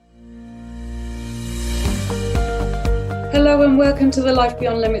Hello and welcome to the Life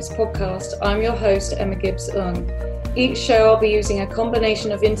Beyond Limits podcast. I'm your host, Emma Gibbs-Ung. Each show I'll be using a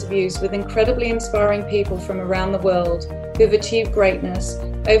combination of interviews with incredibly inspiring people from around the world who have achieved greatness,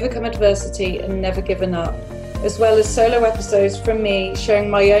 overcome adversity and never given up, as well as solo episodes from me sharing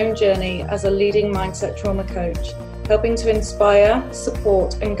my own journey as a leading mindset trauma coach, helping to inspire,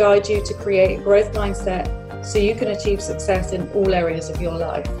 support and guide you to create a growth mindset so you can achieve success in all areas of your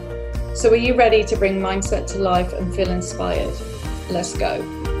life. So are you ready to bring mindset to life and feel inspired? Let's go.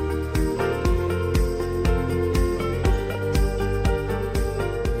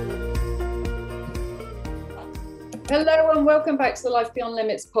 Hello and welcome back to the Life Beyond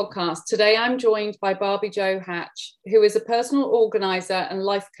Limits podcast. Today I'm joined by Barbie Jo Hatch, who is a personal organizer and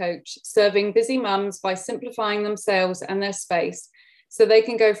life coach, serving busy mums by simplifying themselves and their space so they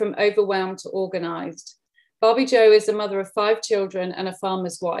can go from overwhelmed to organized. Barbie Jo is a mother of 5 children and a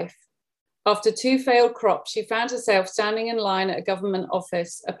farmer's wife. After 2 failed crops, she found herself standing in line at a government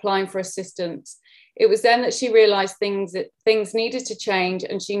office applying for assistance. It was then that she realized things needed to change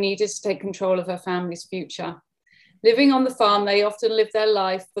and she needed to take control of her family's future. Living on the farm, they often live their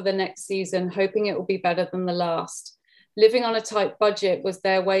life for the next season, hoping it will be better than the last. Living on a tight budget was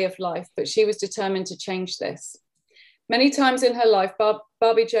their way of life, but she was determined to change this. Many times in her life,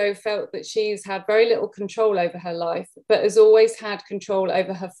 Barbie Jo felt that she's had very little control over her life, but has always had control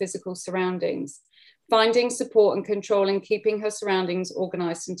over her physical surroundings, finding support and controlling, keeping her surroundings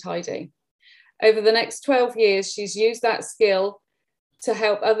organized and tidy. Over the next 12 years, she's used that skill to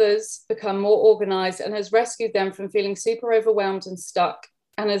help others become more organized and has rescued them from feeling super overwhelmed and stuck,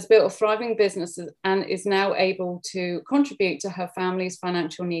 and has built a thriving business and is now able to contribute to her family's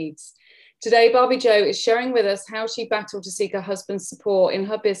financial needs. Today, Barbie Jo is sharing with us how she battled to seek her husband's support in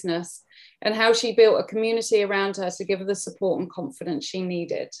her business and how she built a community around her to give her the support and confidence she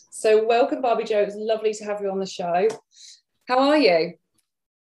needed. So welcome, Barbie Jo. It's lovely to have you on the show. How are you?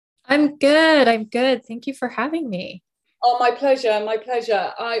 I'm good. Thank you for having me. Oh, my pleasure. My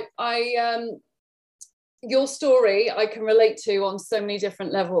pleasure. Your story I can relate to on so many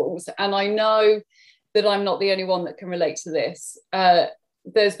different levels. And I know that I'm not the only one that can relate to this.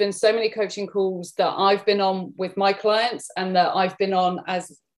 There's been so many coaching calls that I've been on with my clients and that I've been on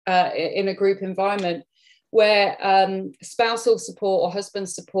as in a group environment where spousal support or husband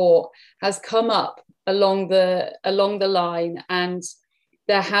support has come up along the line, and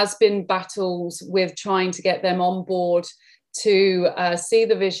there has been battles with trying to get them on board to see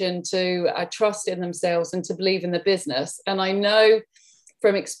the vision, to trust in themselves and to believe in the business. And I know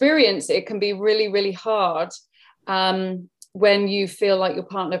from experience it can be really, really hard when you feel like your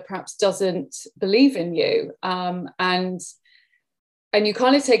partner perhaps doesn't believe in you, and you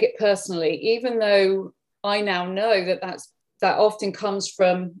kind of take it personally, even though I now know that often comes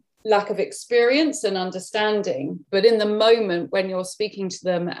from lack of experience and understanding. But in the moment when you're speaking to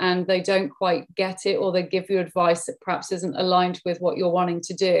them and they don't quite get it, or they give you advice that perhaps isn't aligned with what you're wanting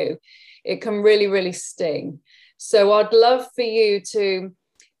to do, it can really, really sting. So I'd love for you to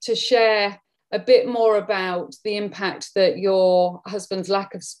share a bit more about the impact that your husband's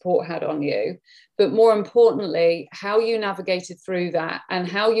lack of support had on you, but more importantly, how you navigated through that and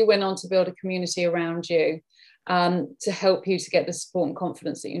how you went on to build a community around you to help you to get the support and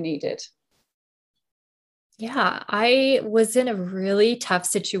confidence that you needed. Yeah, I was in a really tough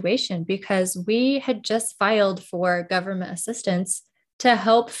situation because we had just filed for government assistance to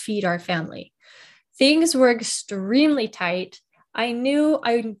help feed our family. Things were extremely tight. I knew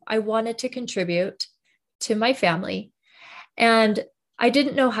I wanted to contribute to my family, and I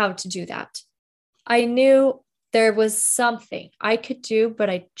didn't know how to do that. I knew there was something I could do, but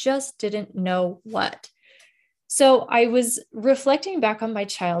I just didn't know what. So I was reflecting back on my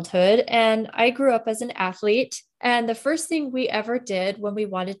childhood, and I grew up as an athlete. And the first thing we ever did when we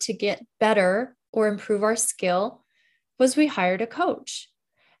wanted to get better or improve our skill was we hired a coach.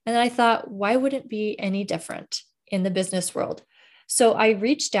 And I thought, why would it be any different in the business world? So I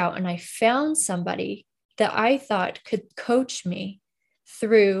reached out and I found somebody that I thought could coach me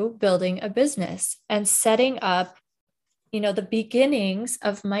through building a business and setting up, the beginnings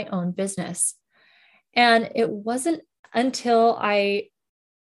of my own business. And it wasn't until I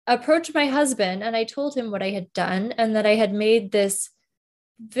approached my husband and I told him what I had done and that I had made this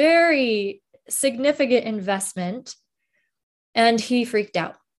very significant investment, and he freaked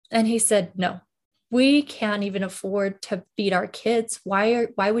out and he said, no, we can't even afford to feed our kids. Why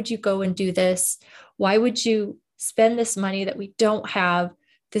would you go and do this? Why would you spend this money that we don't have?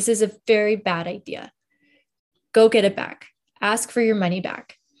 This is a very bad idea. Go get it back. Ask for your money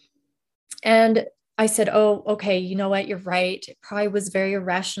back. And I said, oh, okay, you know what? You're right. It probably was very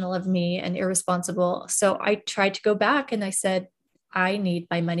irrational of me and irresponsible. So I tried to go back and I said, I need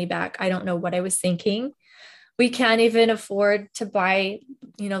my money back. I don't know what I was thinking. We can't even afford to buy,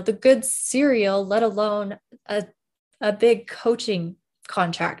 the good cereal, let alone a big coaching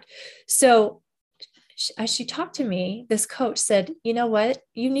contract. So as she talked to me, this coach said, you know what?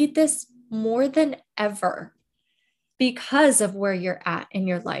 You need this more than ever because of where you're at in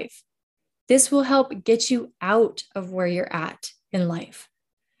your life. This will help get you out of where you're at in life.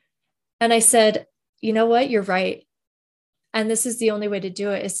 And I said, you know what? You're right. And this is the only way to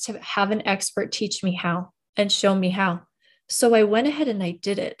do it, is to have an expert teach me how and show me how. So I went ahead and I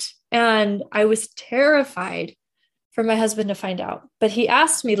did it. And I was terrified for my husband to find out. But he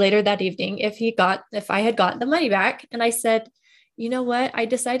asked me later that evening if I had gotten the money back. And I said, you know what? I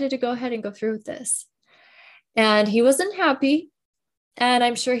decided to go ahead and go through with this. And he wasn't happy. And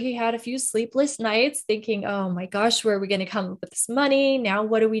I'm sure he had a few sleepless nights thinking, oh my gosh, where are we going to come up with this money? Now,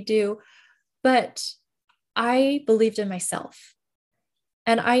 what do we do? But I believed in myself.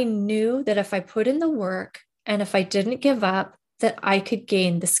 And I knew that if I put in the work and if I didn't give up, that I could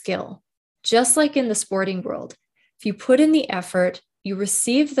gain the skill. Just like in the sporting world, if you put in the effort, you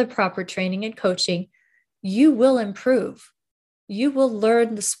receive the proper training and coaching, you will improve. You will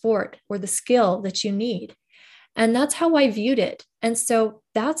learn the sport or the skill that you need. And that's how I viewed it. And so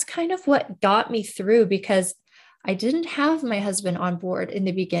that's kind of what got me through, because I didn't have my husband on board in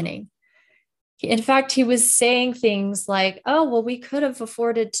the beginning. In fact, he was saying things like, oh, well, we could have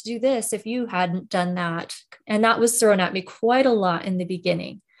afforded to do this if you hadn't done that. And that was thrown at me quite a lot in the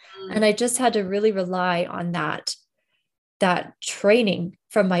beginning. And I just had to really rely on that training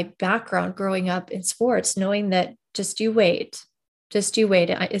from my background growing up in sports, knowing that just you wait,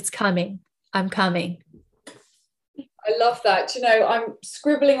 it's coming. I'm coming. I love that. I'm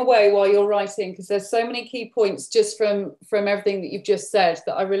scribbling away while you're writing, because there's so many key points just from everything that you've just said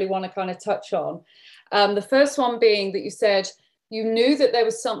that I really want to kind of touch on. The first one being that you said you knew that there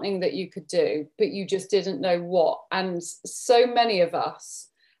was something that you could do, but you just didn't know what. And so many of us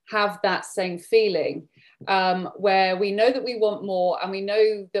have that same feeling, where we know that we want more and we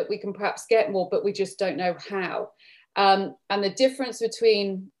know that we can perhaps get more, but we just don't know how. And the difference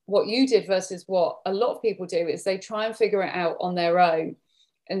between what you did versus what a lot of people do is they try and figure it out on their own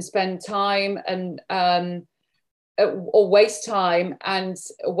and spend time and or waste time and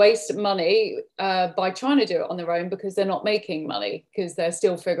waste money by trying to do it on their own, because they're not making money, because they're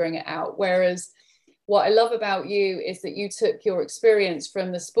still figuring it out. Whereas what I love about you is that you took your experience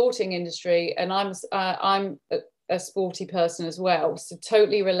from the sporting industry, and I'm a sporty person as well, so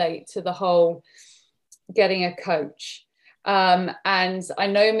totally relate to the whole getting a coach. And I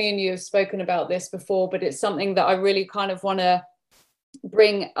know me and you have spoken about this before, but it's something that I really kind of want to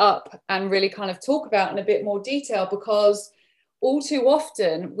bring up and really kind of talk about in a bit more detail, because all too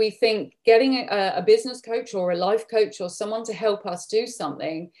often we think getting a business coach or a life coach or someone to help us do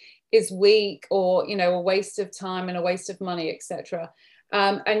something is weak, or a waste of time and a waste of money, etc.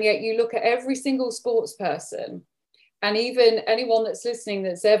 And yet you look at every single sports person, and even anyone that's listening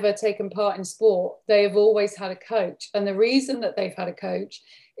that's ever taken part in sport, they have always had a coach. And the reason that they've had a coach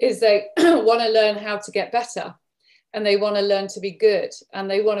is they want to learn how to get better, and they want to learn to be good, and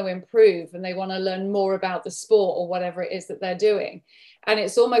they want to improve, and they want to learn more about the sport or whatever it is that they're doing. And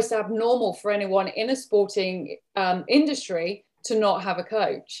it's almost abnormal for anyone in a sporting industry to not have a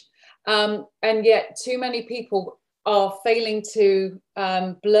coach. And yet too many people are failing to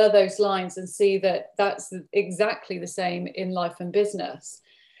blur those lines and see that that's exactly the same in life and business.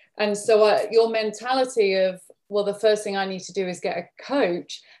 And so your mentality of, well, the first thing I need to do is get a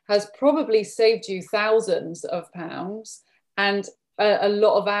coach, has probably saved you thousands of pounds and a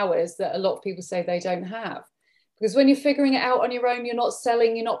lot of hours that a lot of people say they don't have. Because when you're figuring it out on your own, you're not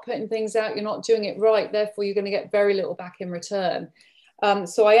selling, you're not putting things out, you're not doing it right. Therefore, you're going to get very little back in return.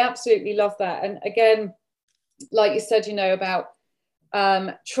 So I absolutely love that. And again, like you said, about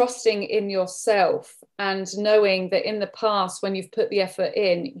trusting in yourself and knowing that in the past, when you've put the effort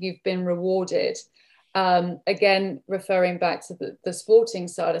in, you've been rewarded. Again, referring back to the sporting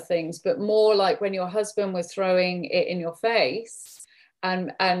side of things, but more like when your husband was throwing it in your face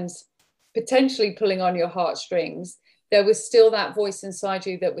and potentially pulling on your heartstrings, there was still that voice inside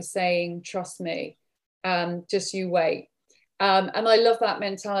you that was saying, trust me, just you wait. And I love that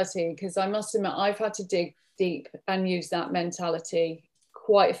mentality, because I must admit, I've had to dig deep and use that mentality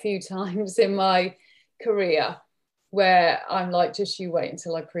quite a few times in my career, where I'm like, just you wait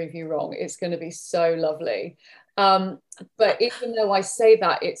until I prove you wrong. It's going to be so lovely. But even though I say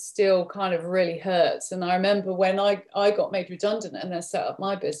that, it still kind of really hurts. And I remember when I got made redundant and then set up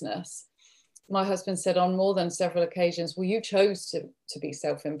my business, my husband said on more than several occasions, well, you chose to be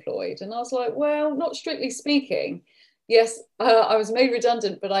self-employed. And I was like, well, not strictly speaking. Yes, I was made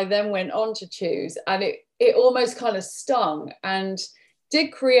redundant, but I then went on to choose. And it almost kind of stung and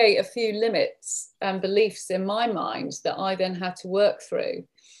did create a few limits and beliefs in my mind that I then had to work through.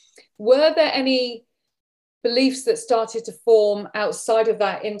 Were there any beliefs that started to form outside of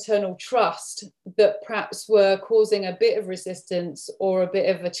that internal trust that perhaps were causing a bit of resistance or a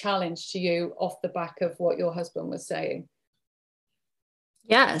bit of a challenge to you off the back of what your husband was saying?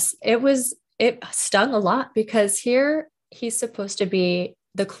 Yes, it stung a lot because here he's supposed to be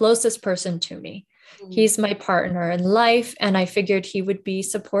the closest person to me. He's my partner in life, and I figured he would be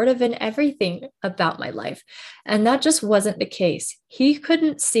supportive in everything about my life. And that just wasn't the case. He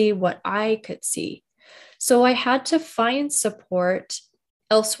couldn't see what I could see. So I had to find support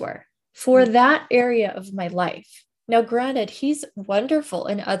elsewhere for that area of my life. Now, granted, he's wonderful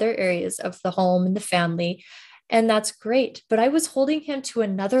in other areas of the home and the family, and that's great. But I was holding him to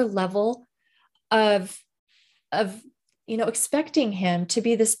another level of expecting him to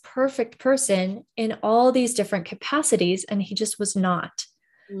be this perfect person in all these different capacities, and he just was not.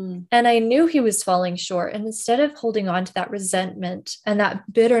 And I knew he was falling short. And instead of holding on to that resentment and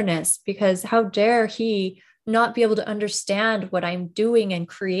that bitterness, because how dare he not be able to understand what I'm doing and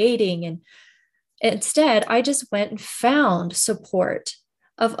creating, and instead, I just went and found support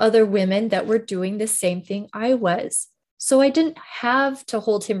of other women that were doing the same thing I was. So I didn't have to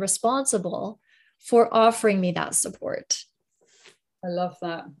hold him responsible for offering me that support. I love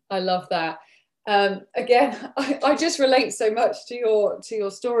that. I love that. Again, I just relate so much to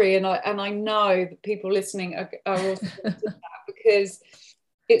your story, and I know that people listening are also that, because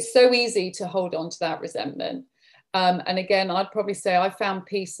it's so easy to hold on to that resentment. And again, I'd probably say I found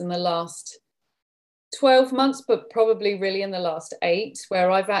peace in the last 12 months, but probably really in the last 8, where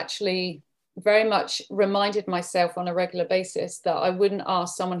I've actually very much reminded myself on a regular basis that I wouldn't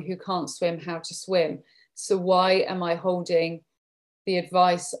ask someone who can't swim how to swim. So why am I holding the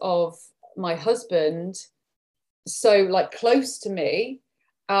advice of my husband so close to me,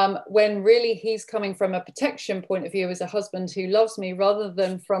 when really he's coming from a protection point of view as a husband who loves me, rather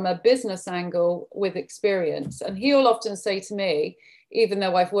than from a business angle with experience? And he'll often say to me, even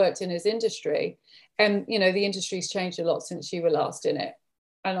though I've worked in his industry, and the industry's changed a lot since you were last in it.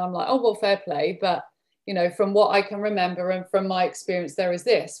 And I'm like, oh, well, fair play. But, from what I can remember and from my experience, there is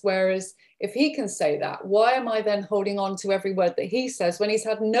this. Whereas if he can say that, why am I then holding on to every word that he says when he's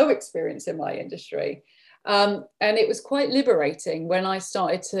had no experience in my industry? And it was quite liberating when I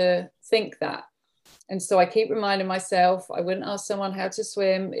started to think that. And so I keep reminding myself, I wouldn't ask someone how to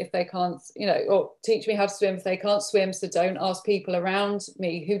swim if they can't, or teach me how to swim if they can't swim. So don't ask people around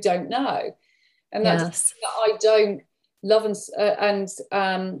me who don't know. And that's that I don't love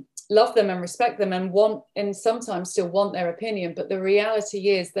and love them and respect them and want, and sometimes still want their opinion. But the reality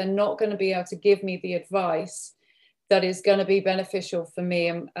is they're not going to be able to give me the advice that is going to be beneficial for me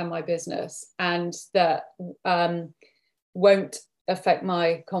and my business, and that won't affect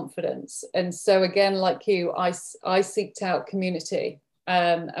my confidence. And so again, like you, I seeked out community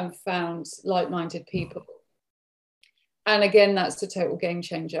and found like-minded people. And again, that's a total game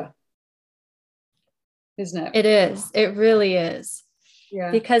changer, isn't it? It is. It really is. Yeah.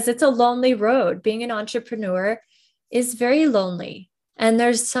 Because it's a lonely road. Being an entrepreneur is very lonely. And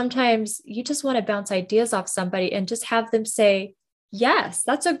there's sometimes you just want to bounce ideas off somebody and just have them say, yes,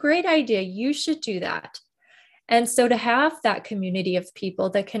 that's a great idea. You should do that. And so to have that community of people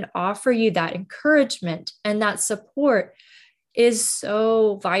that can offer you that encouragement and that support is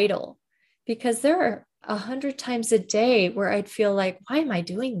so vital, because there are 100 times a day where I'd feel like, why am I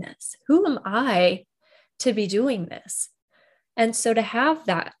doing this? Who am I to be doing this? And so to have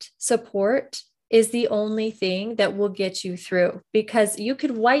that support is the only thing that will get you through, because you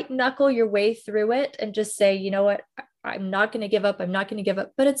could white knuckle your way through it and just say, you know what, I'm not going to give up. I'm not going to give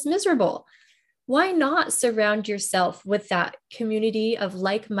up, but it's miserable. Why not surround yourself with that community of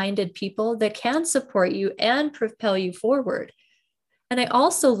like-minded people that can support you and propel you forward? And I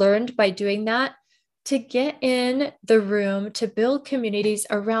also learned by doing that to get in the room, to build communities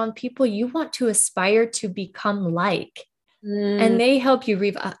around people you want to aspire to become like. And they help you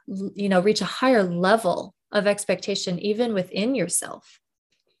reach a higher level of expectation, even within yourself.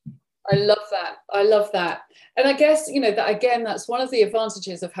 I love that. I love that. And I guess, that again, that's one of the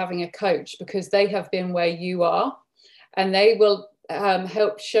advantages of having a coach, because they have been where you are, and they will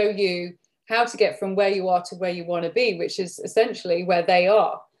help show you how to get from where you are to where you want to be, which is essentially where they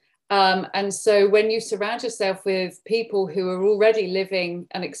are. And so when you surround yourself with people who are already living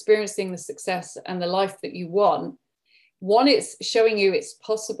and experiencing the success and the life that you want, one, it's showing you it's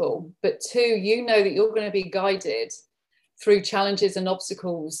possible, but two, you know that you're going to be guided through challenges and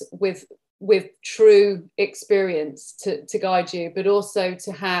obstacles with true experience to guide you, but also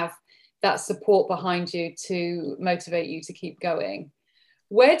to have that support behind you to motivate you to keep going.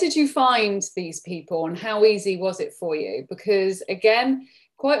 Where did you find these people, and how easy was it for you? Because again,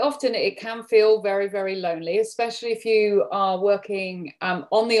 quite often it can feel very, very lonely, especially if you are working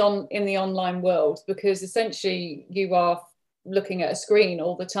in the online world, because essentially you are looking at a screen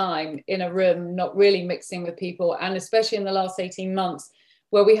all the time in a room, not really mixing with people. And especially in the last 18 months,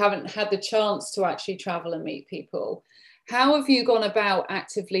 where we haven't had the chance to actually travel and meet people. How have you gone about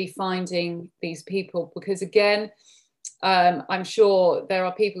actively finding these people? Because again, I'm sure there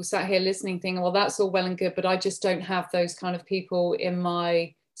are people sat here listening thinking, well, that's all well and good, but I just don't have those kind of people in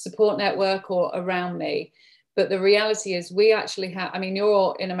my support network or around me. But the reality is we actually have, I mean,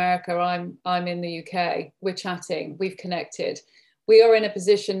 you're in America, I'm in the UK, we're chatting, we've connected. We are in a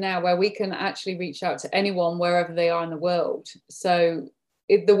position now where we can actually reach out to anyone wherever they are in the world. So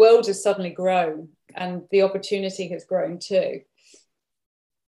the world has suddenly grown and the opportunity has grown too.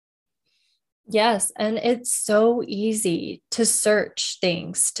 Yes. And it's so easy to search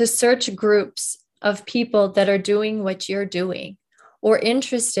things, to search groups of people that are doing what you're doing or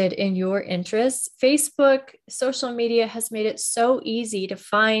interested in your interests. Facebook, social media has made it so easy to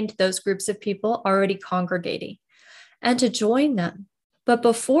find those groups of people already congregating and to join them. But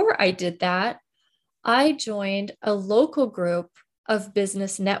before I did that, I joined a local group of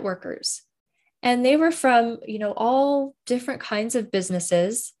business networkers. And they were from, all different kinds of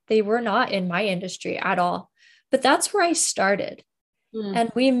businesses. They were not in my industry at all, but that's where I started.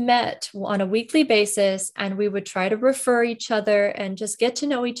 And we met on a weekly basis, and we would try to refer each other and just get to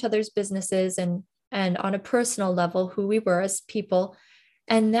know each other's businesses and on a personal level, who we were as people.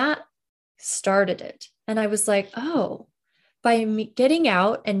 And that started it. And I was like, oh, by getting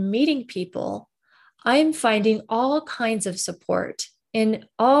out and meeting people, I'm finding all kinds of support in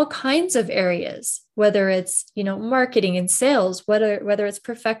all kinds of areas, whether it's, marketing and sales, whether it's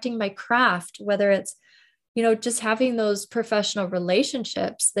perfecting my craft, whether it's, just having those professional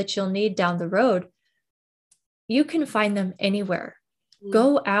relationships that you'll need down the road. You can find them anywhere.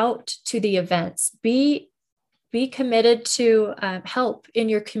 Go out to the events, be committed to help in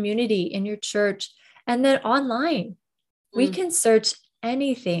your community, in your church, and then online. We can search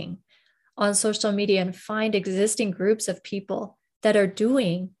anything on social media and find existing groups of people that are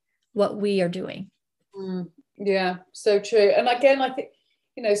doing what we are doing. Yeah, so true. And again, I think,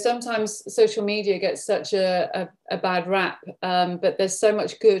 sometimes social media gets such a bad rap, but there's so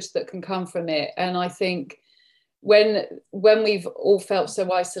much good that can come from it. And I think when we've all felt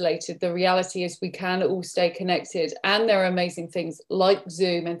so isolated, the reality is we can all stay connected. And there are amazing things like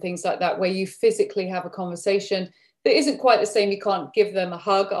Zoom and things like that, where you physically have a conversation that isn't quite the same. You can't give them a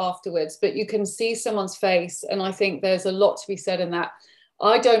hug afterwards, but you can see someone's face. And I think there's a lot to be said in that.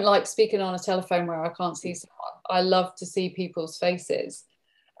 I don't like speaking on a telephone where I can't see someone. I love to see people's faces.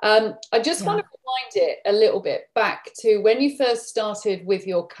 I just want to rewind it a little bit back to when you first started with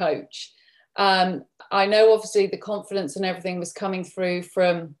your coach. I know obviously the confidence and everything was coming through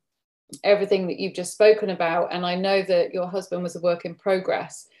from everything that you've just spoken about. And I know that your husband was a work in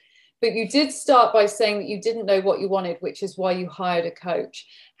progress. But you did start by saying that you didn't know what you wanted, which is why you hired a coach.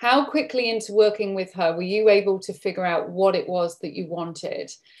 How quickly into working with her were you able to figure out what it was that you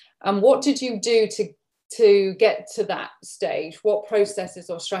wanted? And what did you do to get to that stage? What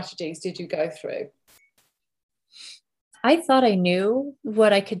processes or strategies did you go through? I thought I knew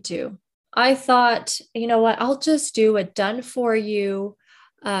what I could do. I thought, you know what, I'll just do a done for you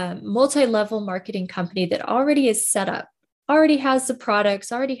multi-level marketing company that already is set up, already has the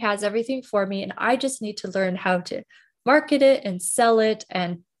products, already has everything for me. And I just need to learn how to market it and sell it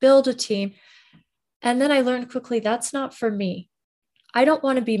and build a team. And then I learned quickly, that's not for me. I don't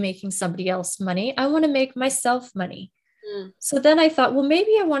want to be making somebody else money. I want to make myself money. So then I thought, well,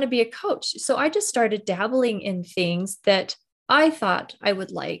 maybe I want to be a coach. So I just started dabbling in things that I thought I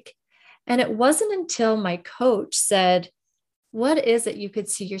would like. And it wasn't until my coach said, what is it you could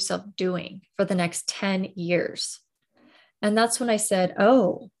see yourself doing for the next 10 years? And that's when I said,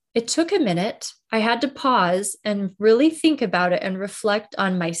 oh, it took a minute. I had to pause and really think about it and reflect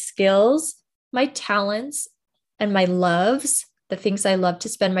on my skills, my talents, and my loves, the things I love to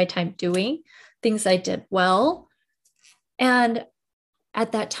spend my time doing, things I did well. And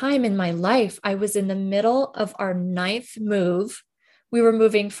at that time in my life, I was in the middle of our 9th move. We were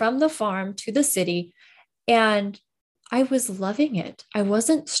moving from the farm to the city, and I was loving it. I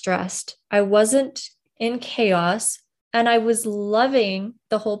wasn't stressed. I wasn't in chaos. And I was loving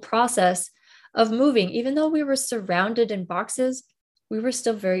the whole process of moving. Even though we were surrounded in boxes, we were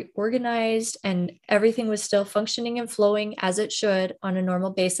still very organized and everything was still functioning and flowing as it should on a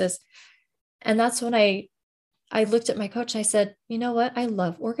normal basis. And that's when I looked at my coach and I said, you know what? I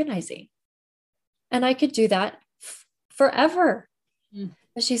love organizing and I could do that forever. Mm.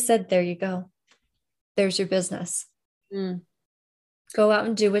 And she said, there you go. There's your business. Mm. Go out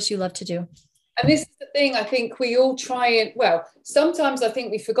and do what you love to do. And this is the thing, I think we all try and, well, sometimes I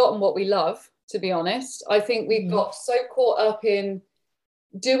think we've forgotten what we love, to be honest. I think we've got so caught up in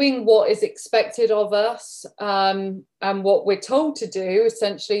doing what is expected of us, and what we're told to do,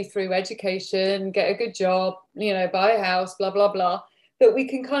 essentially through education, get a good job, buy a house, blah, blah, blah, that we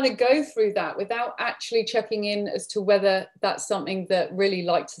can kind of go through that without actually checking in as to whether that's something that really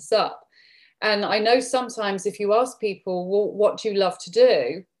lights us up. And I know sometimes if you ask people, well, what do you love to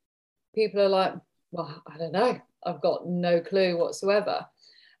do? People are like, well, I don't know. I've got no clue whatsoever.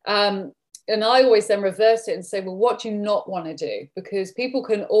 And I always then reverse it and say, well, what do you not want to do? Because people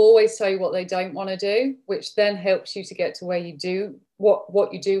can always tell you what they don't want to do, which then helps you to get to where you do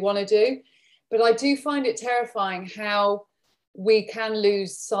what you do want to do. But I do find it terrifying how we can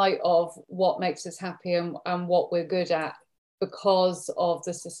lose sight of what makes us happy and what we're good at because of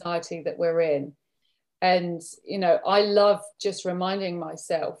the society that we're in. And, I love just reminding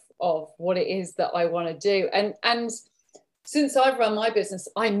myself of what it is that I want to do. And since I've run my business,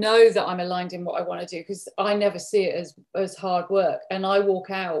 I know that I'm aligned in what I want to do because I never see it as hard work. And I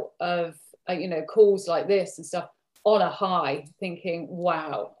walk out of, calls like this and stuff on a high thinking,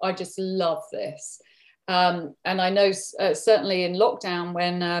 wow, I just love this. And I know certainly in lockdown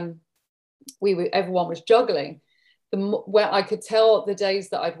when everyone was juggling, where I could tell the days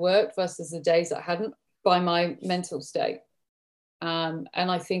that I'd worked versus the days that I hadn't by my mental state. And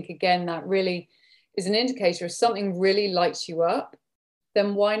I think, again, that really is an indicator if something really lights you up,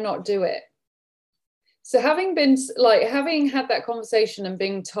 then why not do it? So having had that conversation and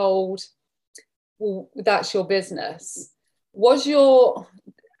being told, well, that's your business,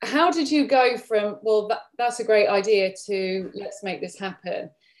 how did you go from, well, that's a great idea to let's make this happen?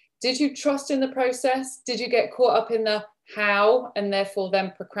 Did you trust in the process? Did you get caught up in the how and therefore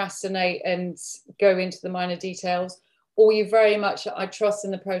then procrastinate and go into the minor details? Or were you very much, I trust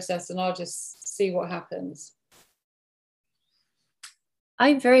in the process and I'll just see what happens?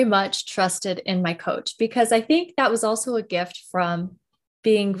 I very much trusted in my coach because I think that was also a gift from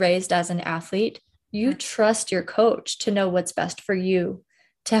being raised as an athlete. You trust your coach to know what's best for you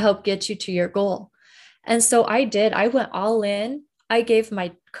to help get you to your goal. And so I did. I went all in. I gave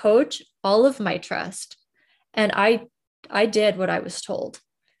my coach all of my trust and I did what I was told.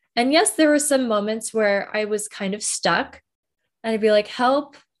 And yes, there were some moments where I was kind of stuck and I'd be like,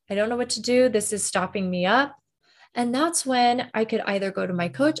 help, I don't know what to do. This is stopping me up. And that's when I could either go to my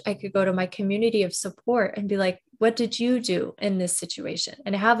coach, I could go to my community of support and be like, what did you do in this situation?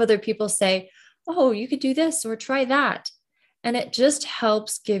 And have other people say, oh, you could do this or try that. And it just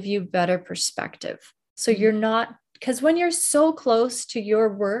helps give you better perspective. So you're not, because when you're so close to your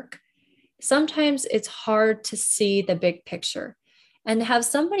work, sometimes it's hard to see the big picture and have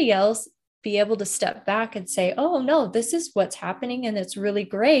somebody else be able to step back and say, oh, no, this is what's happening. And it's really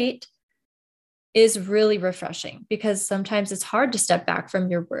great is really refreshing because sometimes it's hard to step back from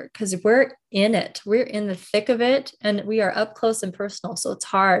your work because we're in it. We're in the thick of it and we are up close and personal. So it's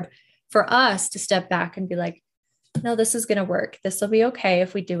hard for us to step back and be like, no, this is going to work. This will be okay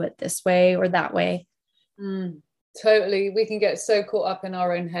if we do it this way or that way. Totally. We can get so caught up in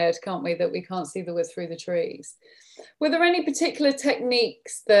our own head, can't we, that we can't see the wood through the trees. Were there any particular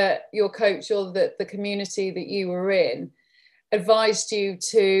techniques that your coach or that the community that you were in advised you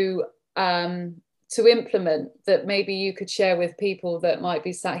to implement that maybe you could share with people that might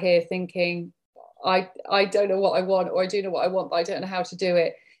be sat here thinking, I don't know what I want, or I do know what I want, but I don't know how to do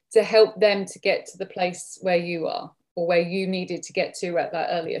it, to help them to get to the place where you are or where you needed to get to at that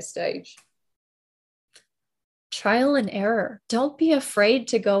earlier stage? Trial and error. Don't be afraid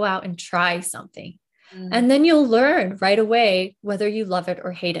to go out and try something. And then you'll learn right away whether you love it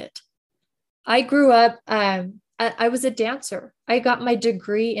or hate it. I grew up, I was a dancer. I got my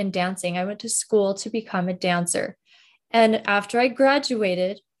degree in dancing. I went to school to become a dancer. And after I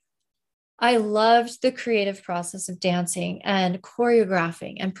graduated, I loved the creative process of dancing and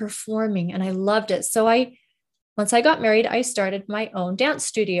choreographing and performing, and I loved it. So once I got married, I started my own dance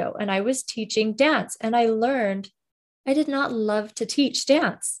studio and I was teaching dance, and I learned I did not love to teach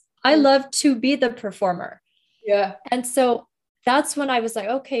dance. I loved to be the performer. Yeah. And so that's when I was like,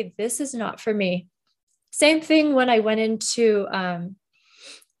 okay, this is not for me. Same thing when I went into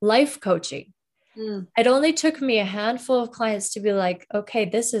life coaching. It only took me a handful of clients to be like, okay,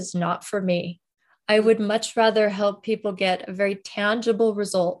 this is not for me. I would much rather help people get a very tangible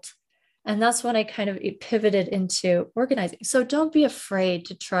result. And that's when I kind of pivoted into organizing. So don't be afraid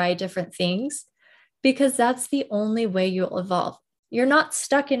to try different things, because that's the only way you'll evolve. You're not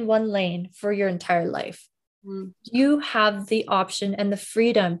stuck in one lane for your entire life. You have the option and the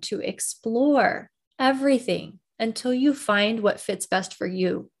freedom to explore everything until you find what fits best for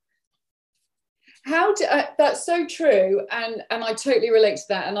you. That's so true, and I totally relate to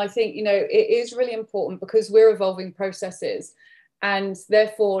that. And I think, you know, it is really important because we're evolving processes, and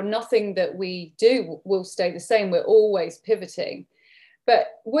therefore nothing that we do will stay the same. We're always pivoting. But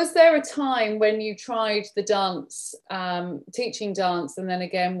was there a time when you tried the dance, teaching dance, and then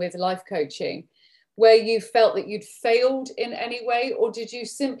again with life coaching, where you felt that you'd failed in any way, or did you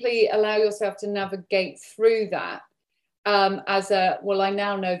simply allow yourself to navigate through that well, I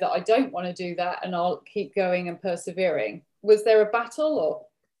now know that I don't want to do that, and I'll keep going and persevering? Was there a battle, or?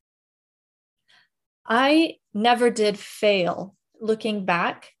 I never did fail. Looking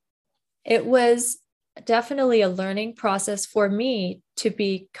back, it was definitely a learning process for me to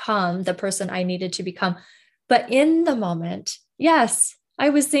become the person I needed to become. But in the moment, yes, I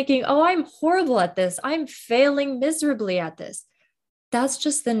was thinking, oh, I'm horrible at this. I'm failing miserably at this. That's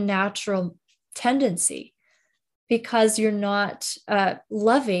just the natural tendency, because you're not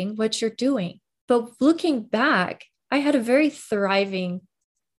loving what you're doing. But looking back, I had a very thriving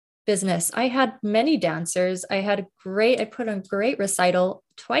business. I had many dancers. I put on great recital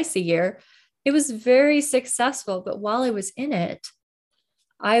twice a year. It was very successful. But while I was in it,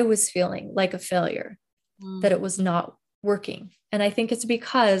 I was feeling like a failure, that it was not working. And I think it's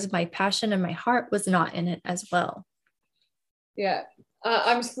because my passion and my heart was not in it as well. Yeah,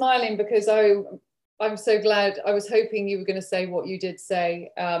 I'm smiling because I'm so glad. I was hoping you were going to say what you did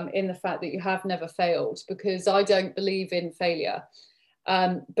say, in the fact that you have never failed, because I don't believe in failure.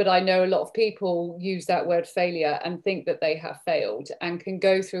 But I know a lot of people use that word failure and think that they have failed, and can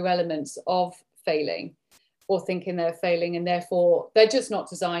go through elements of failing or thinking they're failing, and therefore they're just not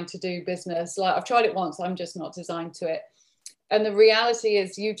designed to do business. Like, I've tried it once, I'm just not designed to it. And the reality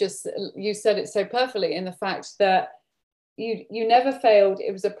is, you said it so perfectly, in the fact that you never failed.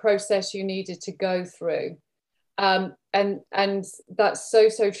 It was a process you needed to go through. And that's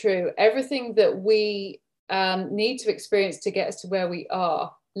so true. Everything that we need to experience to get us to where we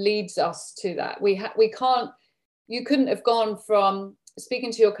are leads us to that. You couldn't have gone from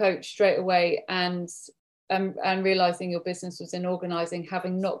speaking to your coach straight away and realizing your business was in organizing,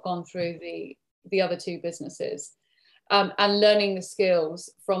 having not gone through the other two businesses. And learning the skills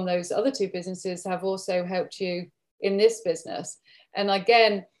from those other two businesses have also helped you in this business. And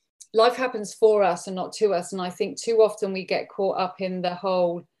again, life happens for us and not to us. And I think too often we get caught up in the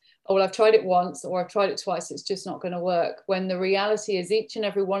whole, oh, well, I've tried it once or I've tried it twice, it's just not going to work. When the reality is, each and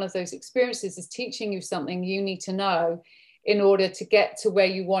every one of those experiences is teaching you something you need to know in order to get to where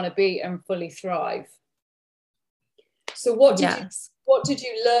you want to be and fully thrive. So what did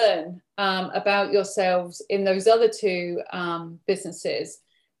you learn about yourselves in those other two businesses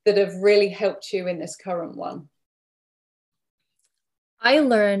that have really helped you in this current one? I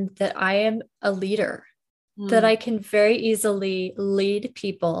learned that I am a leader, that I can very easily lead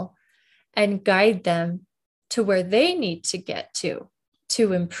people and guide them to where they need to get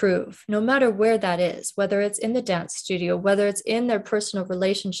to improve, no matter where that is, whether it's in the dance studio, whether it's in their personal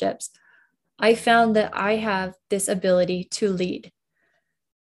relationships. I found that I have this ability to lead,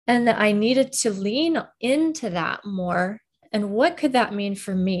 and that I needed to lean into that more. And what could that mean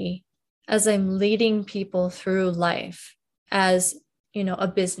for me as I'm leading people through life as, a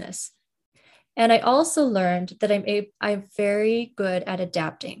business? And I also learned that I'm very good at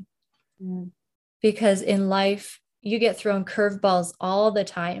adapting, because in life, you get thrown curveballs all the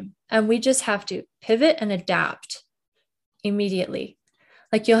time, and we just have to pivot and adapt immediately.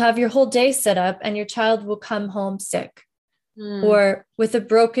 Like, you'll have your whole day set up and your child will come home sick or with a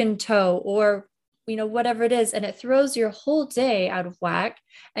broken toe or, whatever it is. And it throws your whole day out of whack,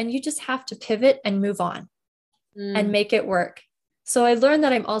 and you just have to pivot and move on and make it work. So I learned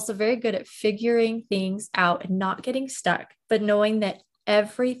that I'm also very good at figuring things out and not getting stuck, but knowing that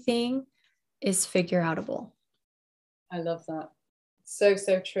everything is figure outable. I love that. So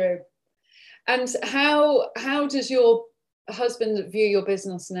true. And how does your husband view your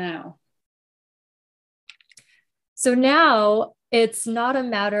business now? So now it's not a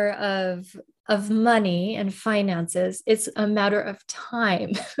matter of money and finances. It's a matter of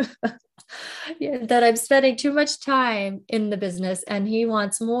time. That I'm spending too much time in the business, and he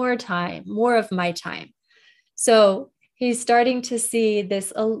wants more time, more of my time. So he's starting to see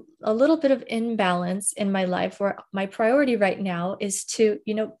this a little bit of imbalance in my life, where my priority right now is to,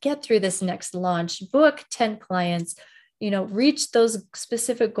 get through this next launch, book 10 clients, reach those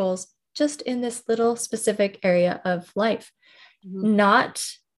specific goals just in this little specific area of life. Mm-hmm. Not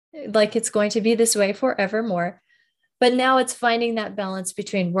like it's going to be this way forevermore, but now it's finding that balance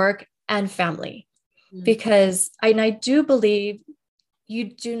between work and family. Mm-hmm. Because I do believe you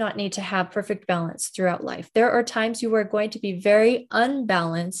do not need to have perfect balance throughout life. There are times you are going to be very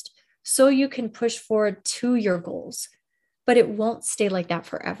unbalanced so you can push forward to your goals, but it won't stay like that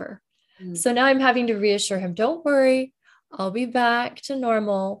forever. Mm. So now I'm having to reassure him, don't worry, I'll be back to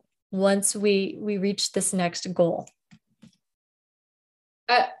normal once we reach this next goal.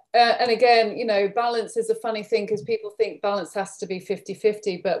 And again, balance is a funny thing, because people think balance has to be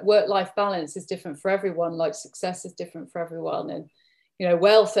 50-50, but work-life balance is different for everyone. Like success is different for everyone. And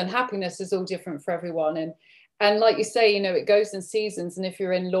wealth and happiness is all different for everyone. And like you say, it goes in seasons. And if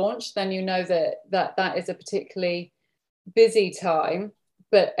you're in launch, then that is a particularly busy time.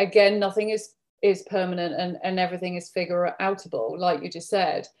 But again, nothing is permanent, and everything is figure outable, like you just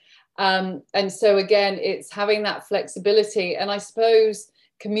said. And so again, it's having that flexibility, and I suppose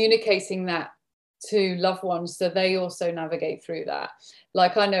communicating that to loved ones so they also navigate through that.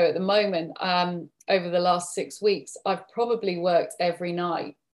 Like I know at the moment, over the last 6 weeks, I've probably worked every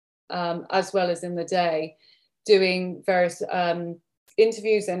night, as well as in the day, doing various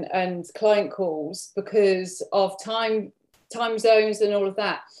interviews and client calls because of time zones and all of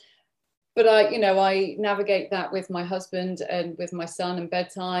that. But I navigate that with my husband and with my son and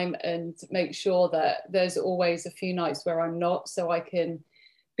bedtime, and make sure that there's always a few nights where I'm not, so I can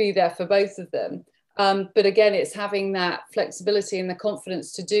be there for both of them. But again, it's having that flexibility and the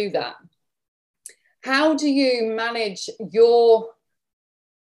confidence to do that. How do you manage your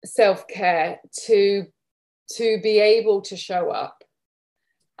self-care to be able to show up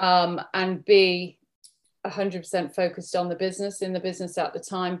and be 100% focused on the business at the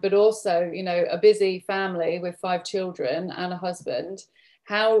time, but also, a busy family with 5 children and a husband?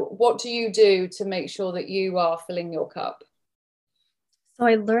 What do you do to make sure that you are filling your cup? So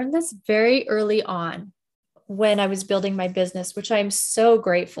I learned this very early on when I was building my business, which I'm so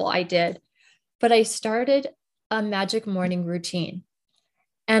grateful I did. But I started a magic morning routine,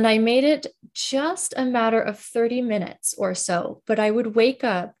 and I made it just a matter of 30 minutes or so. But I would wake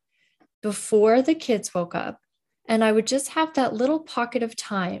up before the kids woke up, and I would just have that little pocket of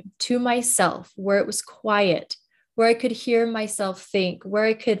time to myself where it was quiet, where I could hear myself think, where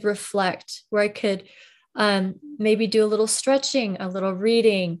I could reflect, where I could maybe do a little stretching, a little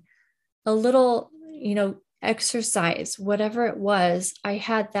reading, a little, exercise, whatever it was. I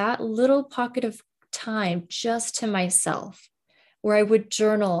had that little pocket of time just to myself where I would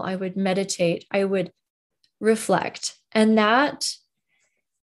journal, I would meditate, I would reflect. And that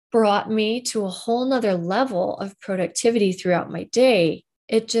brought me to a whole nother level of productivity throughout my day.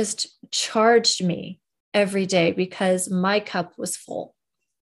 It just charged me every day because my cup was full.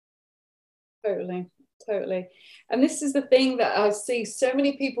 Totally. And this is the thing that I see so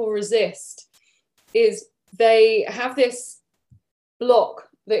many people resist, is they have this block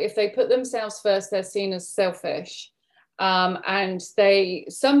that if they put themselves first, they're seen as selfish. And they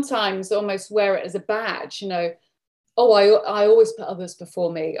sometimes almost wear it as a badge, oh, I always put others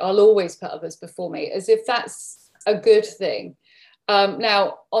before me. I'll always put others before me, as if that's a good thing.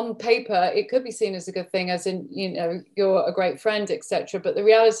 Now, on paper, it could be seen as a good thing, as in, you're a great friend, etc. But the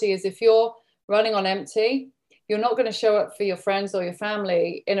reality is, if you're running on empty, you're not going to show up for your friends or your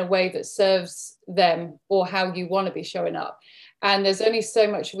family in a way that serves them or how you want to be showing up. And there's only so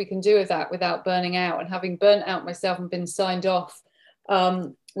much we can do with that without burning out. And having burnt out myself and been signed off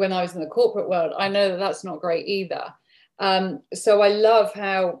when I was in the corporate world, I know that that's not great either. So I love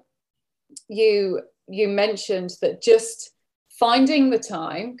how you mentioned that, just finding the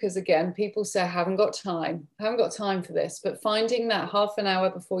time, because again, people say, I haven't got time for this, but finding that half an hour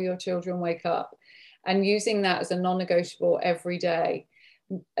before your children wake up and using that as a non-negotiable every day,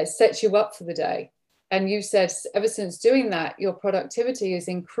 it sets you up for the day. And you said ever since doing that, your productivity has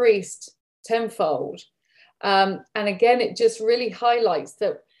increased tenfold. And again, it just really highlights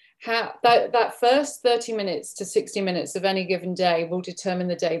that that first 30 minutes to 60 minutes of any given day will determine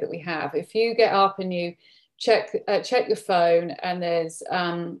the day that we have. If you get up and you check your phone and there's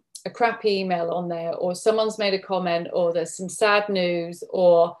a crappy email on there, or someone's made a comment, or there's some sad news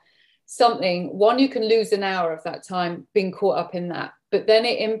or something, you can lose an hour of that time being caught up in that. But then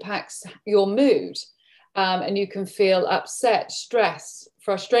it impacts your mood, and you can feel upset, stressed,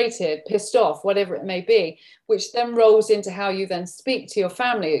 frustrated, pissed off, whatever it may be, which then rolls into how you then speak to your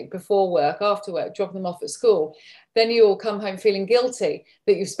family before work, after work, drop them off at school. then you all come home feeling guilty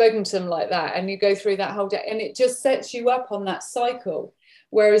that you've spoken to them like that, and you go through that whole day, and it just sets you up on that cycle.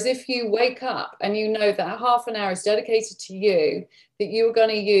 Whereas if you wake up and you know that half an hour is dedicated to you, that you are going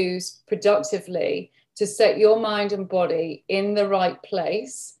to use productively to set your mind and body in the right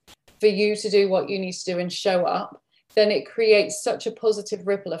place for you to do what you need to do and show up, then it creates such a positive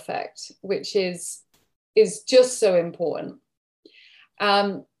ripple effect, which is just so important.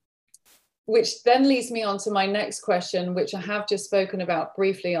 Which then leads me on to my next question, which I have just spoken about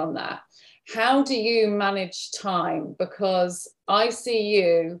briefly on that. How do you manage time? Because I see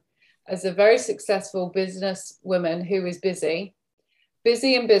you as a very successful business woman who is busy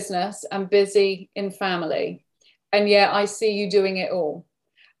in business and busy in family. And yet I see you doing it all.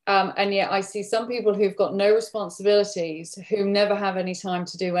 And yet I see some people who've got no responsibilities, who never have any time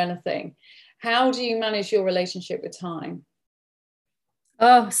to do anything. How do you manage your relationship with time?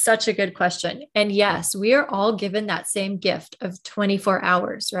 Oh, such a good question. And yes, we are all given that same gift of 24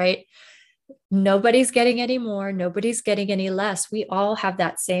 hours, right? Nobody's getting any more. Nobody's getting any less. We all have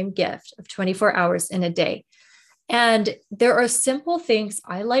that same gift of 24 hours in a day. And there are simple things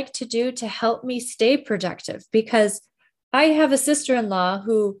I like to do to help me stay productive, because I have a sister-in-law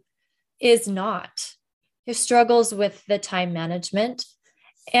who struggles with the time management,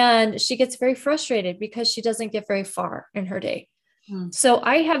 and she gets very frustrated because she doesn't get very far in her day. So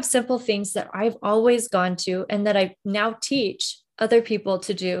I have simple things that I've always gone to and that I now teach other people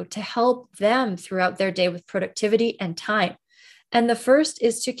to do to help them throughout their day with productivity and time. And the first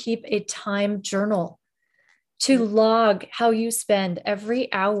is to keep a time journal, to log how you spend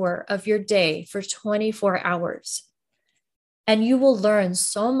every hour of your day for 24 hours. And you will learn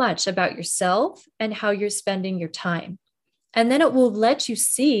so much about yourself and how you're spending your time. And then it will let you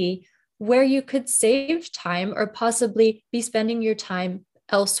see where you could save time or possibly be spending your time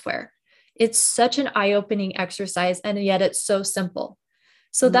elsewhere. It's such an eye-opening exercise, and yet it's so simple.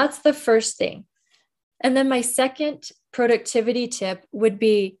 So that's the first thing. And then my second productivity tip would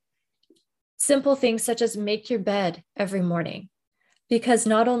be simple things such as make your bed every morning, because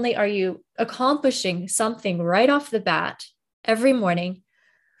not only are you accomplishing something right off the bat every morning,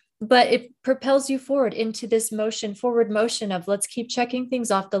 but it propels you forward into this forward motion of let's keep checking things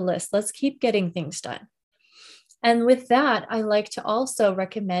off the list. Let's keep getting things done. And with that, I like to also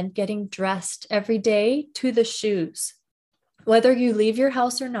recommend getting dressed every day to the shoes. Whether you leave your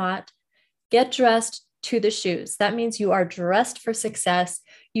house or not, get dressed to the shoes. That means you are dressed for success.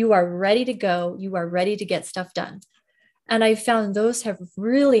 You are ready to go. You are ready to get stuff done. And I found those have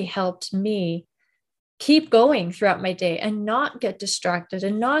really helped me keep going throughout my day and not get distracted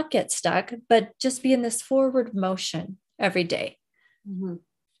and not get stuck, but just be in this forward motion every day. Mm-hmm.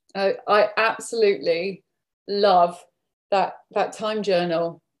 I absolutely love that time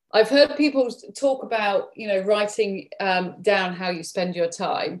journal. I've heard people talk about, writing down how you spend your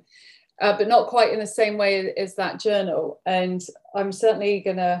time, but not quite in the same way as that journal. And I'm certainly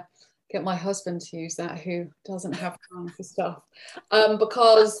going to get my husband to use that, who doesn't have time for stuff,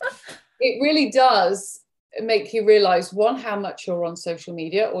 because it really does make you realize, one, how much you're on social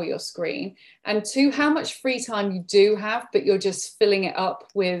media or your screen, and two, how much free time you do have, but you're just filling it up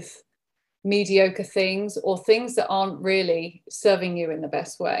with mediocre things or things that aren't really serving you in the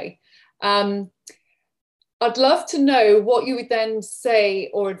best way. I'd love to know what you would then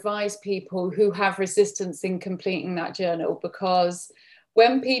say or advise people who have resistance in completing that journal, because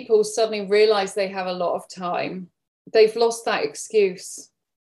when people suddenly realize they have a lot of time, they've lost that excuse.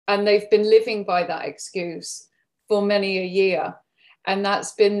 And they've been living by that excuse for many a year. And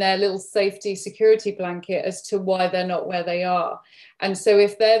that's been their little safety security blanket as to why they're not where they are. And so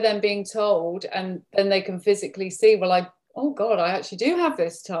if they're then being told, and then they can physically see, well, oh God, I actually do have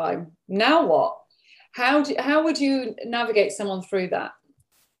this time. Now what? How would you navigate someone through that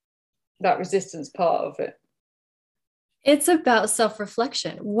resistance part of it? It's about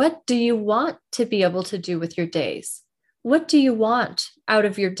self-reflection. What do you want to be able to do with your days? What do you want out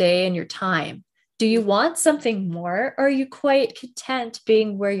of your day and your time? Do you want something more, or are you quite content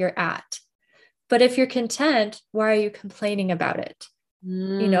being where you're at? But if you're content, why are you complaining about it?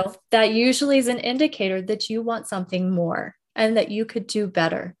 That usually is an indicator that you want something more and that you could do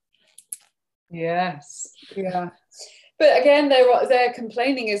better. Yes. Yeah. But again, their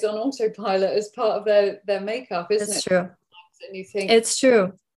complaining is on autopilot as part of their makeup, isn't it? It's true. And you think it's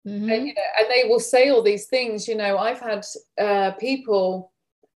true. Mm-hmm. And, and they will say all these things. I've had people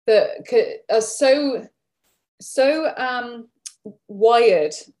that are so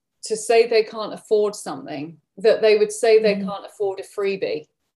wired to say they can't afford something, that they would say they can't afford a freebie,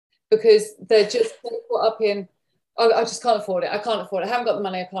 because they're just so caught up in, I just can't afford it. I can't afford it. I haven't got the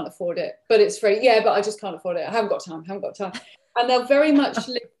money. I can't afford it. But it's free. Yeah, but I just can't afford it. I haven't got time. I haven't got time. And they'll very much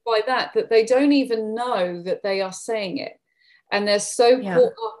live by that they don't even know that they are saying it. And they're so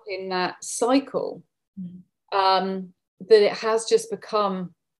caught up in that cycle that it has just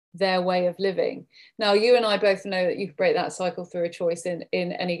become their way of living. Now, you and I both know that you can break that cycle through a choice in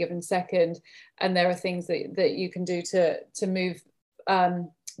any given second. And there are things that you can do to move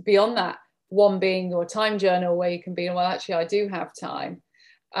beyond that. One being your time journal, where you can be, well, actually, I do have time.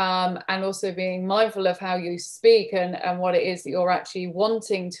 And also being mindful of how you speak and what it is that you're actually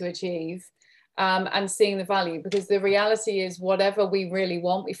wanting to achieve, and seeing the value. Because the reality is, whatever we really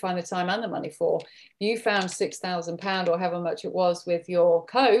want, we find the time and the money for. You found £6,000 or however much it was with your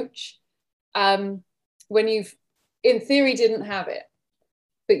coach, when you've, in theory, didn't have it,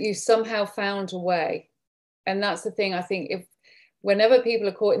 but you somehow found a way. And that's the thing, I think, whenever people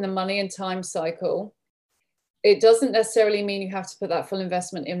are caught in the money and time cycle, it doesn't necessarily mean you have to put that full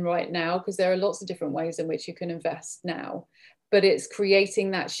investment in right now, because there are lots of different ways in which you can invest now. But it's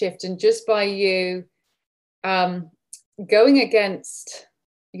creating that shift. And just by you going against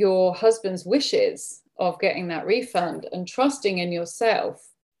your husband's wishes of getting that refund and trusting in yourself,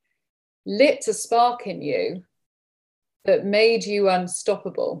 lit a spark in you that made you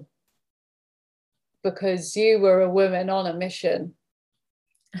unstoppable, because you were a woman on a mission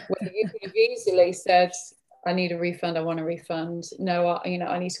where you could have easily said, I need a refund. I want a refund. No,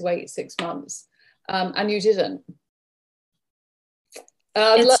 I need to wait 6 months. And you didn't.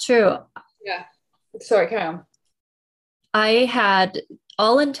 It's true. Yeah. Sorry, carry on. I had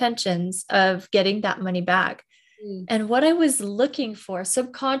all intentions of getting that money back. And what I was looking for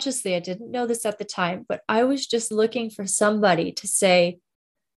subconsciously, I didn't know this at the time, but I was just looking for somebody to say,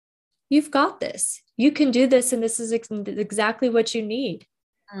 you've got this, you can do this. And this is exactly what you need.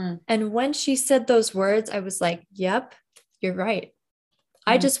 And when she said those words, I was like, yep, you're right.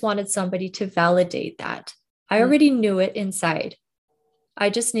 I just wanted somebody to validate that. I already knew it inside. I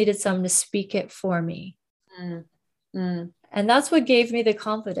just needed someone to speak it for me. And that's what gave me the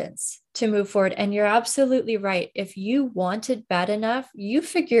confidence to move forward. And you're absolutely right. If you want it bad enough, you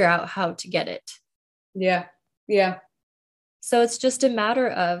figure out how to get it. Yeah. Yeah. So it's just a matter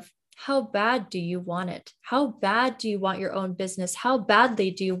of, how bad do you want it? How bad do you want your own business? How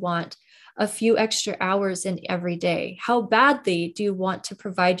badly do you want a few extra hours in every day? How badly do you want to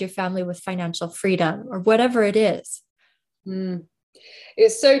provide your family with financial freedom, or whatever it is?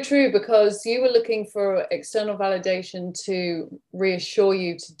 It's so true, because you were looking for external validation to reassure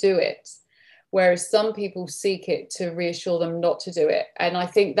you to do it, whereas some people seek it to reassure them not to do it. And I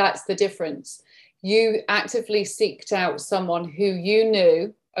think that's the difference. You actively seeked out someone who you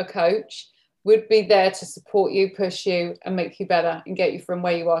knew, a coach, would be there to support you, push you, and make you better and get you from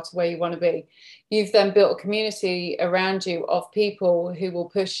where you are to where you want to be. You've then built a community around you of people who will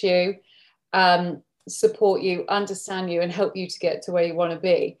push you, support you, understand you, and help you to get to where you want to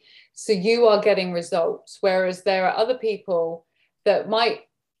be. So you are getting results, whereas there are other people that might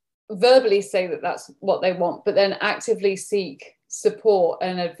verbally say that that's what they want, but then actively seek support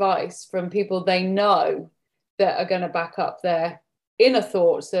and advice from people they know that are going to back up their inner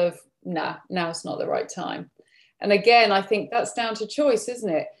thoughts of, nah, now's not the right time. And again, I think that's down to choice, isn't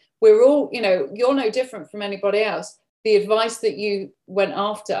it? We're all, you're no different from anybody else. The advice that you went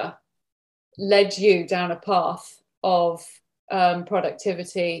after led you down a path of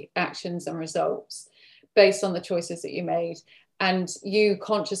productivity, actions, and results based on the choices that you made. And you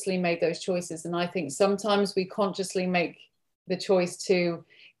consciously made those choices. And I think sometimes we consciously make the choice to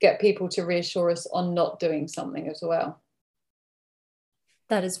get people to reassure us on not doing something as well.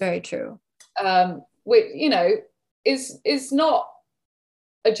 That is very true. Which, is not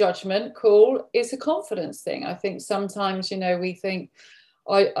a judgment call. It's a confidence thing. I think sometimes, we think,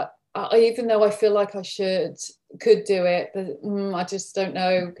 I even though I feel like I could do it, I just don't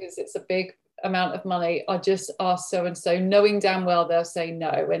know, because it's a big amount of money. I just ask so-and-so, knowing damn well they'll say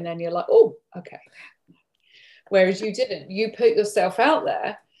no. And then you're like, oh, okay. Whereas you didn't. You put yourself out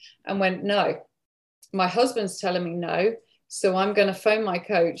there and went, no, my husband's telling me no. So I'm going to phone my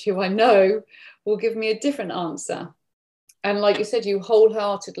coach, who I know will give me a different answer. And like you said, you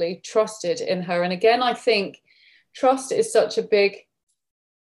wholeheartedly trusted in her. And again, I think trust is such a big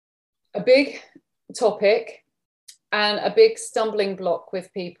topic and a big stumbling block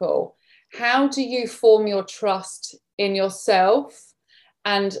with people. How do you form your trust in yourself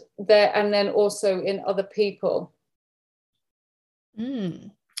and then also in other people?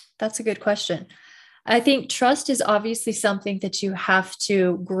 That's a good question. I think trust is obviously something that you have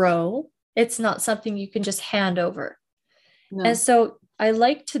to grow. It's not something you can just hand over. No. And so I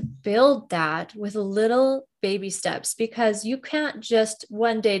like to build that with little baby steps, because you can't just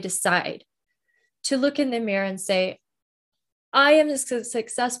one day decide to look in the mirror and say, I am a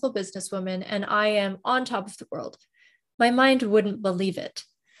successful businesswoman and I am on top of the world. My mind wouldn't believe it.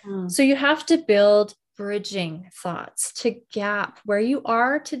 So you have to build bridging thoughts to gap where you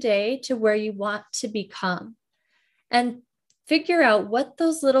are today to where you want to become, and figure out what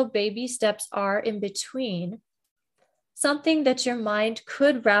those little baby steps are in between, something that your mind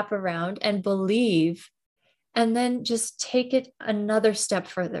could wrap around and believe, and then just take it another step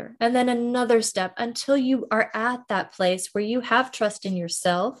further and then another step until you are at that place where you have trust in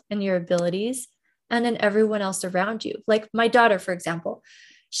yourself and your abilities and in everyone else around you. Like my daughter, for example,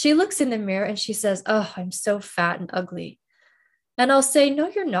 she looks in the mirror and she says, oh, I'm so fat and ugly. And I'll say, no,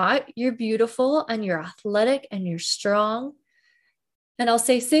 you're not. You're beautiful and you're athletic and you're strong. And I'll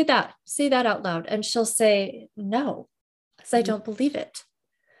say that out loud. And she'll say, no, because I don't believe it.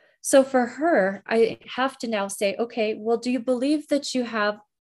 So for her, I have to now say, okay, well, do you believe that you have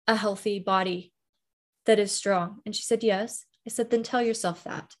a healthy body that is strong? And she said, yes. I said, then tell yourself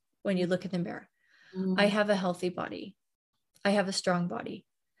that when you look in the mirror. I have a healthy body. I have a strong body.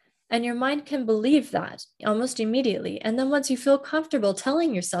 And your mind can believe that almost immediately. And then once you feel comfortable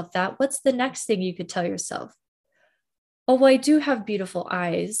telling yourself that, what's the next thing you could tell yourself? Oh, well, I do have beautiful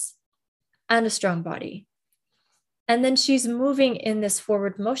eyes and a strong body. And then she's moving in this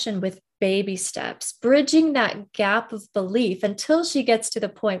forward motion with baby steps, bridging that gap of belief until she gets to the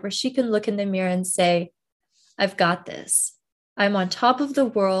point where she can look in the mirror and say, I've got this. I'm on top of the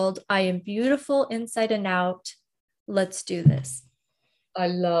world. I am beautiful inside and out. Let's do this. I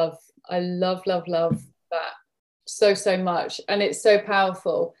love that so much. And it's so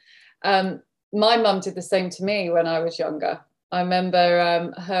powerful. My mum did the same to me when I was younger. I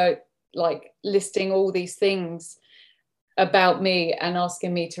remember her like listing all these things about me and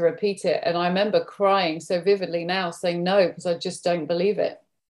asking me to repeat it. And I remember crying so vividly now, saying no, because I just don't believe it.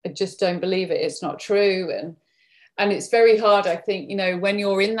 I just don't believe it. It's not true. And it's very hard, I think, you know, when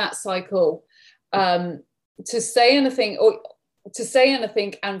you're in that cycle, to say anything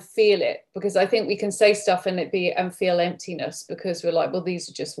and feel it, because I think we can say stuff and feel emptiness because we're like, well, these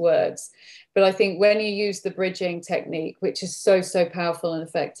are just words. But I think when you use the bridging technique, which is so powerful and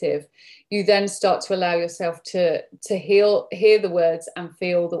effective, you then start to allow yourself to hear the words and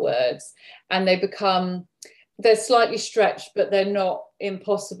feel the words, and they're slightly stretched, but they're not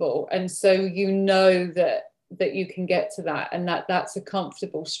impossible. And so you know that you can get to that, and that's a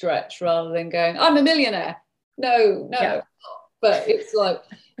comfortable stretch rather than going, I'm a millionaire. No. Yeah. But it's like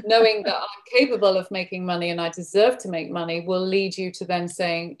knowing that I'm capable of making money and I deserve to make money will lead you to then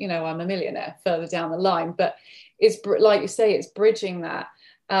saying, you know, I'm a millionaire further down the line. But it's like you say, it's bridging that.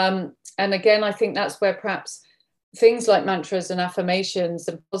 And again, I think that's where perhaps things like mantras and affirmations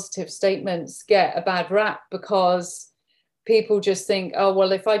and positive statements get a bad rap, because people just think, oh,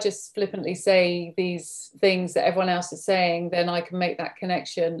 well, if I just flippantly say these things that everyone else is saying, then I can make that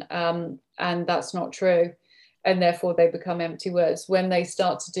connection. And that's not true. And therefore they become empty words. When they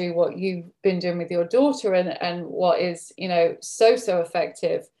start to do what you've been doing with your daughter and what is, you know, so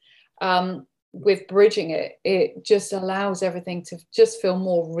effective with bridging it, it just allows everything to just feel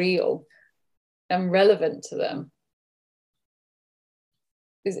more real and relevant to them.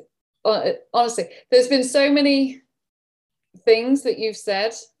 Honestly, there's been so many things that you've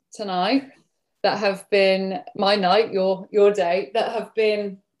said tonight that have been my night, your day, that have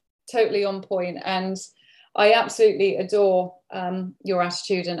been totally on point. And I absolutely adore your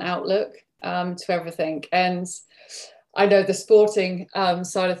attitude and outlook to everything. And I know the sporting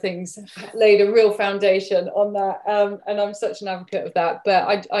side of things laid a real foundation on that. And I'm such an advocate of that.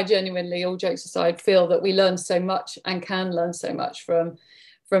 But I genuinely, all jokes aside, feel that we learn so much and can learn so much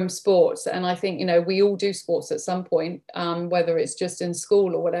from sports. And I think, you know, we all do sports at some point, whether it's just in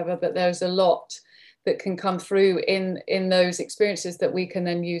school or whatever, but there's a lot that can come through in those experiences that we can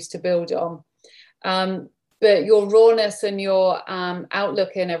then use to build on. But your rawness and your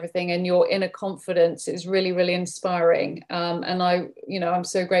outlook and everything and your inner confidence is really inspiring. And I'm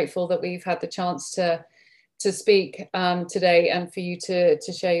so grateful that we've had the chance to speak today and for you to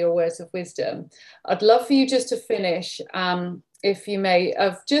share your words of wisdom. I'd love for you just to finish, if you may,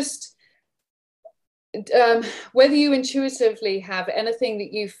 of just whether you intuitively have anything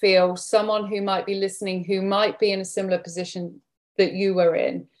that you feel someone who might be listening, who might be in a similar position that you were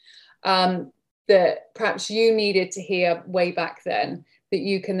in, that perhaps you needed to hear way back then, that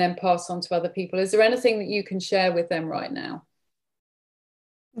you can then pass on to other people. Is there anything that you can share with them right now?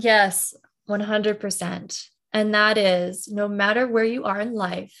 Yes, 100%. And that is, no matter where you are in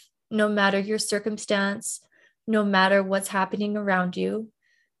life, no matter your circumstance, no matter what's happening around you,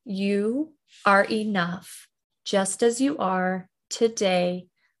 you are enough just as you are today,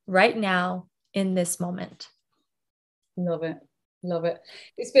 right now, in this moment. Love it. Love it.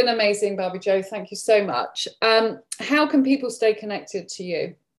 It's been amazing, Barbie Jo. Thank you so much. How can people stay connected to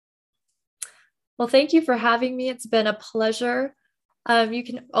you? Well, thank you for having me. It's been a pleasure. You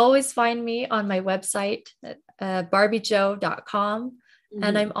can always find me on my website, barbiejo.com. Mm-hmm.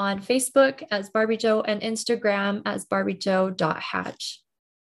 And I'm on Facebook as Barbie Jo and Instagram as barbiejo.hatch.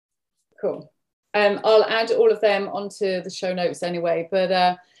 Cool. I'll add all of them onto the show notes anyway.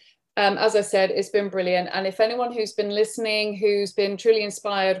 But as I said, it's been brilliant. And if anyone who's been listening, who's been truly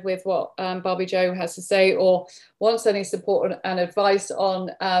inspired with what Barbie Jo has to say, or wants any support and advice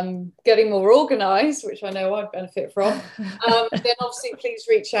on getting more organized, which I know I benefit from, then obviously please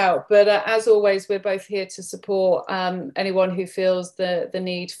reach out. But as always, we're both here to support anyone who feels the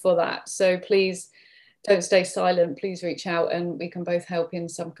need for that. So please don't stay silent. Please reach out and we can both help in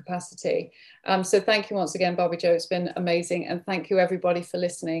some capacity. So thank you once again, Barbie Jo. It's been amazing. And thank you everybody for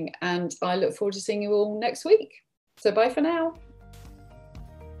listening. And I look forward to seeing you all next week. So bye for now.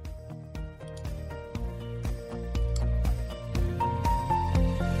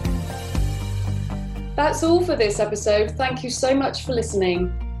 That's all for this episode. Thank you so much for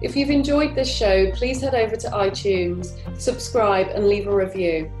listening. If you've enjoyed this show, please head over to iTunes, subscribe and leave a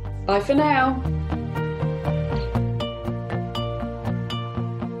review. Bye for now.